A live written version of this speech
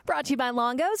Brought to you by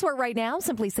Longo's, where right now,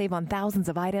 simply save on thousands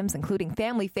of items, including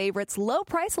family favorites, low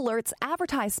price alerts,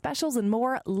 advertised specials, and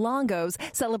more. Longo's,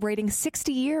 celebrating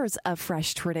 60 years of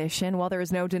fresh tradition. While there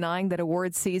is no denying that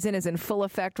awards season is in full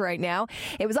effect right now,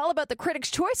 it was all about the Critics'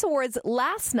 Choice Awards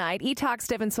last night. eTalk's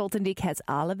Devin Soltendieck has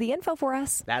all of the info for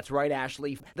us. That's right,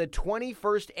 Ashley. The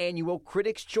 21st Annual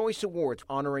Critics' Choice Awards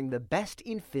honoring the best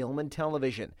in film and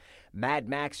television. Mad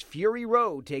Max Fury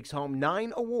Road takes home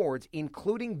 9 awards,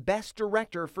 including Best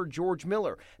Director for George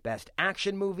Miller, Best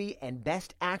Action Movie, and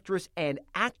Best Actress and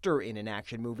Actor in an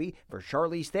Action Movie for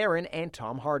Charlize Theron and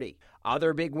Tom Hardy.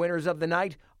 Other big winners of the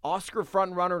night, Oscar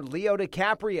frontrunner Leo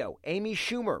DiCaprio, Amy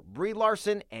Schumer, Brie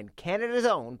Larson, and Canada's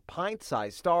own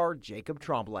pint-sized star Jacob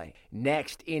Tremblay.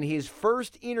 Next, in his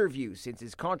first interview since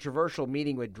his controversial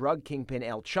meeting with drug kingpin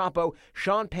El Chapo,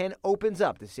 Sean Penn opens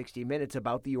up to 60 Minutes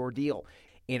about the ordeal.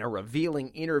 In a revealing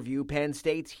interview, Penn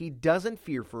states he doesn't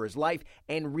fear for his life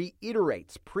and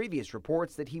reiterates previous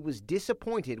reports that he was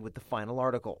disappointed with the final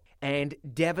article. And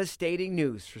devastating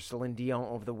news for Celine Dion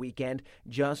over the weekend.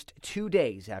 Just 2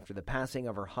 days after the passing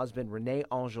of her husband, René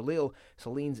Angélil,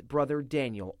 Celine's brother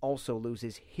Daniel also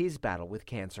loses his battle with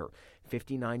cancer.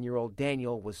 59-year-old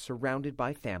Daniel was surrounded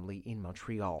by family in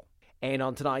Montreal. And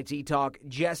on tonight's eTalk,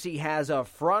 Jesse has a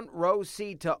front row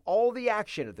seat to all the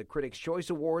action of the Critics' Choice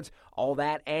Awards. All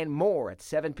that and more at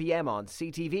 7 p.m. on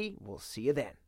CTV. We'll see you then.